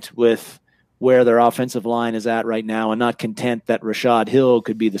content with where their offensive line is at right now, and not content that Rashad Hill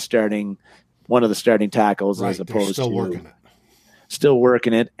could be one of the starting tackles, as opposed to still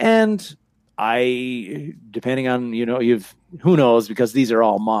working it. And depending on, who knows, because these are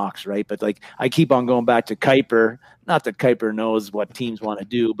all mocks, right? But I keep on going back to Kuiper. Not that Kuiper knows what teams want to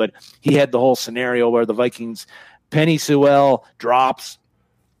do, but he had the whole scenario where the Vikings, Penny Sewell drops,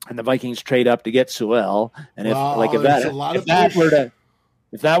 and the Vikings trade up to get Sewell. And if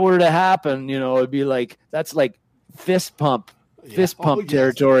that were to happen, it'd be like, that's like fist pump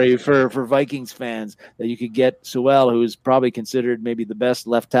territory for Vikings fans, that you could get Sewell, who's probably considered maybe the best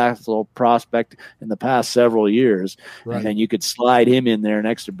left tackle prospect in the past several years. Right. And then you could slide him in there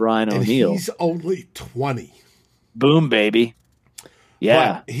next to Brian O'Neill. He's only 20. Boom, baby.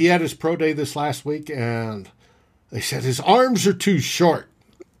 Yeah. But he had his pro day this last week, and they said his arms are too short.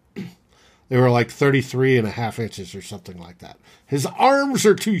 They were like 33 and a half inches or something like that. His arms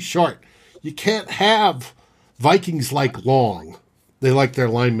are too short. You can't have Vikings like long. They like their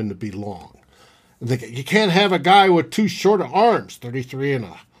linemen to be long. You can't have a guy with too short of arms, 33 and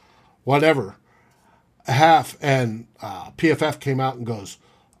a half. And PFF came out and goes,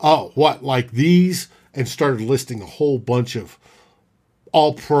 oh, what, like these? And started listing a whole bunch of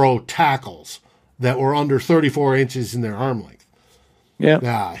all-pro tackles that were under 34 inches in their arm length. Yeah.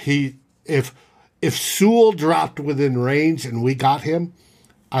 Yeah, if Sewell dropped within range and we got him,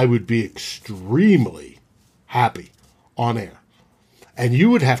 I would be extremely happy on air. And you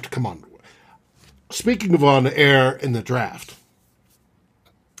would have to come on. Speaking of on air in the draft,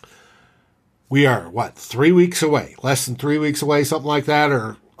 we are, 3 weeks away? Less than 3 weeks away, something like that,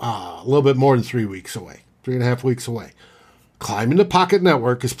 or a little bit more than 3 weeks away, 3.5 weeks away. Climbing the Pocket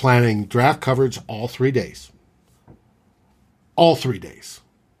Network is planning draft coverage all 3 days. All 3 days.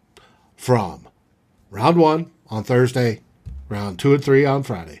 From round 1 on Thursday, round 2 and 3 on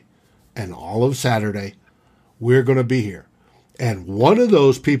Friday, and all of Saturday, we're going to be here. And one of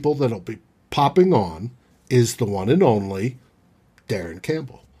those people that'll be popping on is the one and only Darren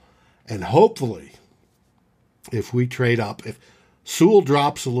Campbell. And hopefully, if we trade up, if Sewell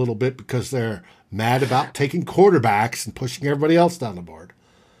drops a little bit because they're mad about taking quarterbacks and pushing everybody else down the board,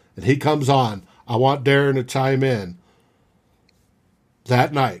 and he comes on, I want Darren to chime in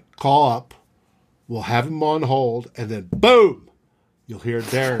that night. Call up. We'll have him on hold, and then boom, you'll hear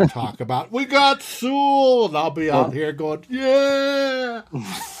Darren talk about, we got Sewell, and I'll be out here going, yeah.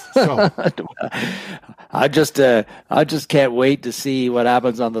 So I just can't wait to see what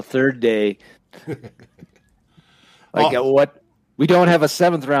happens on the third day. What we don't have a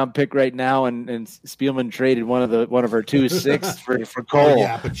 7th round pick right now, and Spielman traded one of our 2 sixths for Cole. Oh,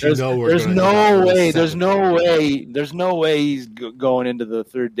 yeah, but there's no way he's going into the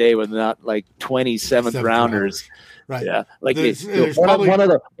third day with not like 27th rounders. Right. Yeah, like there's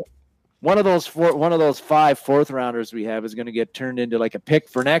one of those 5 4th rounders we have is going to get turned into like a pick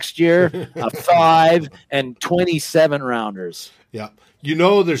for next year, a 5 and 27 rounders. Yeah.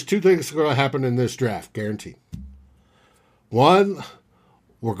 There's 2 things that are going to happen in this draft, guaranteed. One,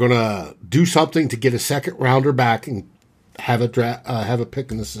 we're going to do something to get a 2nd rounder back and have a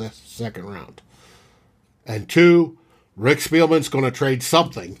pick in the 2nd round. And 2, Rick Spielman's going to trade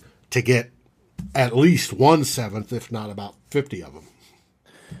something to get at least 1 7th, if not about 50 of them.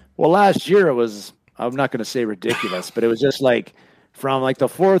 Well, last year it was, I'm not going to say ridiculous, but it was just like from like the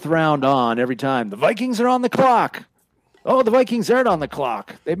 4th round on, every time the Vikings are on the clock. Oh, the Vikings aren't on the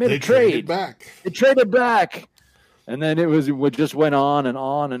clock. They made a trade. They traded back. And then it just went on and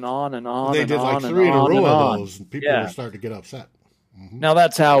on and on and on. They did like 3 in a row of those, and people were starting to get upset. Mm-hmm. Now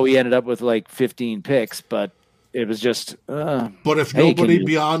that's how we ended up with like 15 picks, but it was just. But if nobody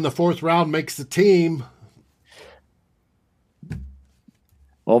beyond the 4th round makes the team.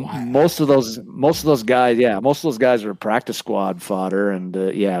 Well, most of those guys are practice squad fodder, and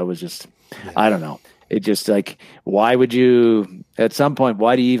it was just, I don't know. It just like, why would you, at some point,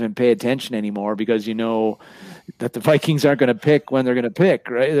 why do you even pay attention anymore? Because you know that the Vikings aren't going to pick when they're going to pick,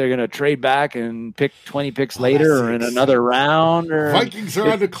 right? They're going to trade back and pick 20 picks later or in another round. Or Vikings are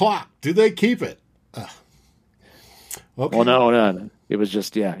on the clock. Do they keep it? Okay. Well, no. It was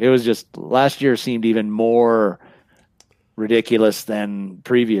just last year seemed even more ridiculous than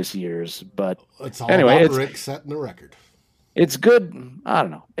previous years. But it's all about Rick setting the record. It's good. I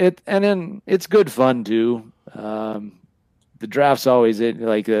don't know and then it's good fun too. The draft's always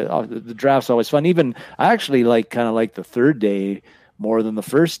the draft's always fun. Even I actually kind of like the 3rd day more than the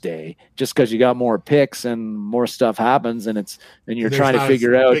 1st day, just because you got more picks and more stuff happens, and you're trying to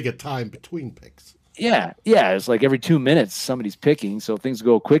figure out big a time between picks. Yeah. It's like every 2 minutes somebody's picking, so things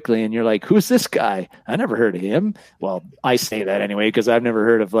go quickly, and you're like, "Who's this guy? I never heard of him." Well, I say that anyway because I've never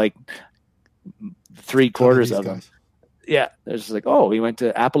heard of like 3/4 of them. Yeah, there's like, oh, he went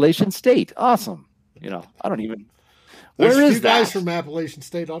to Appalachian State. Awesome. I don't even. There's where a is few that? guys from Appalachian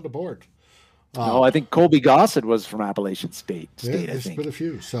State on the board. No, I think Colby Gossett was from Appalachian State. There's been a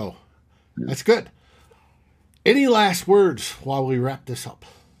few, so that's good. Any last words while we wrap this up?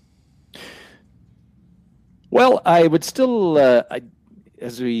 Well, I would still,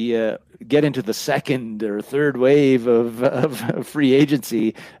 as we get into the 2nd or 3rd wave of free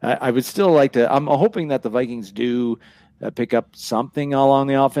agency, I would still like to. I'm hoping that the Vikings do pick up something along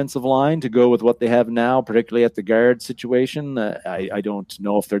the offensive line to go with what they have now, particularly at the guard situation. I don't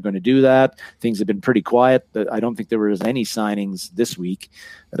know if they're going to do that. Things have been pretty quiet. I don't think there was any signings this week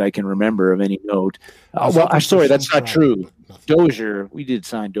that I can remember of any note. I'm sorry, that's not true. Dozier, we did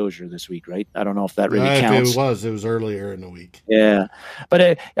sign Dozier this week, right? I don't know if that really counts. It was earlier in the week. Yeah,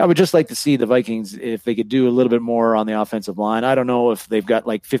 but I would just like to see the Vikings, if they could do a little bit more on the offensive line. I don't know if they've got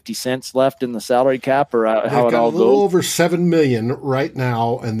like 50 cents left in the salary cap or how it all goes. A little over $7 million right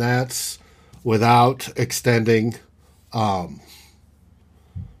now, and that's without extending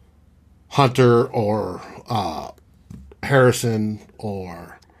Hunter or Harrison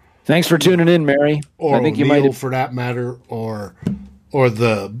or. Thanks for tuning in, Mary. Or I think O'Neal, you might have, for that matter, or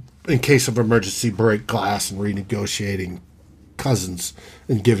the in case of emergency, break glass and renegotiating Cousins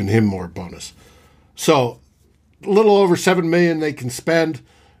and giving him more bonus. So a little over $7 million they can spend.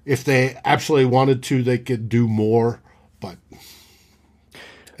 If they absolutely wanted to, they could do more. But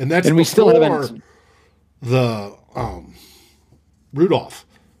we still haven't the Rudolph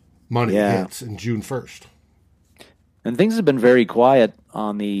money hits in June 1st. And things have been very quiet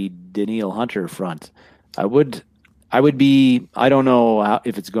on the Danielle Hunter front. I would be, I don't know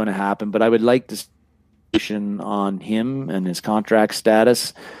if it's going to happen, but I would like to see on him and his contract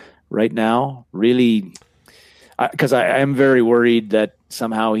status right now. Really, because I am very worried that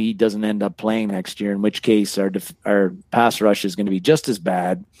somehow he doesn't end up playing next year, in which case our pass rush is going to be just as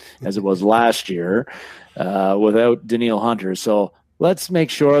bad as it was last year without Danielle Hunter. So let's make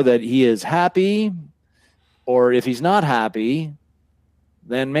sure that he is happy, or if he's not happy,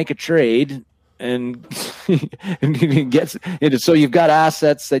 then make a trade and get it. So you've got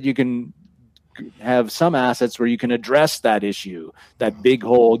assets that you can have, some assets where you can address that issue, that big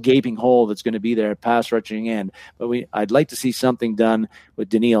hole, gaping hole that's going to be there, pass rushing end. But I'd like to see something done with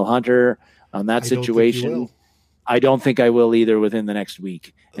Danielle Hunter on that situation. I don't think I will either within the next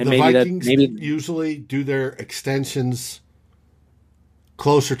week. And the Vikings usually do their extensions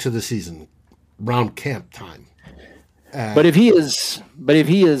closer to the season, around camp time. But if he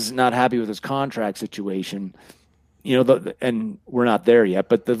is not happy with his contract situation, and we're not there yet,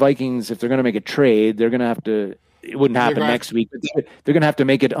 but the Vikings, if they're going to make a trade, they're going to have to. It wouldn't happen next week. They're going to have to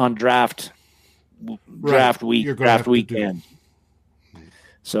make it on draft weekend.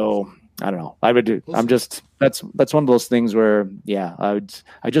 So I don't know. I would do. I'm just that's one of those things where I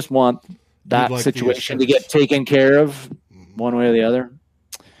just want that situation to get taken care of one way or the other.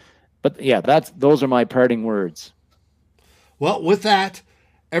 But those are my parting words. Well, with that,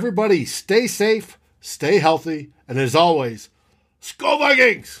 everybody stay safe, stay healthy, and as always, Skol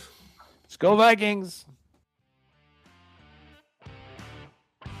Vikings! Skol Vikings!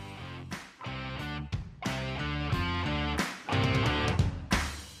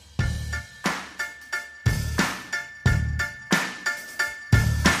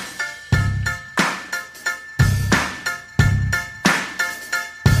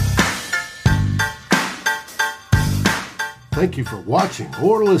 Thank you for watching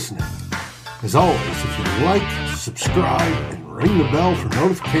or listening. As always, if you like, subscribe, and ring the bell for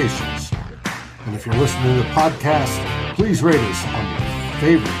notifications. And if you're listening to the podcast, please rate us on your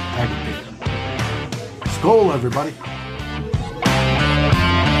favorite aggregator. Skol, everybody.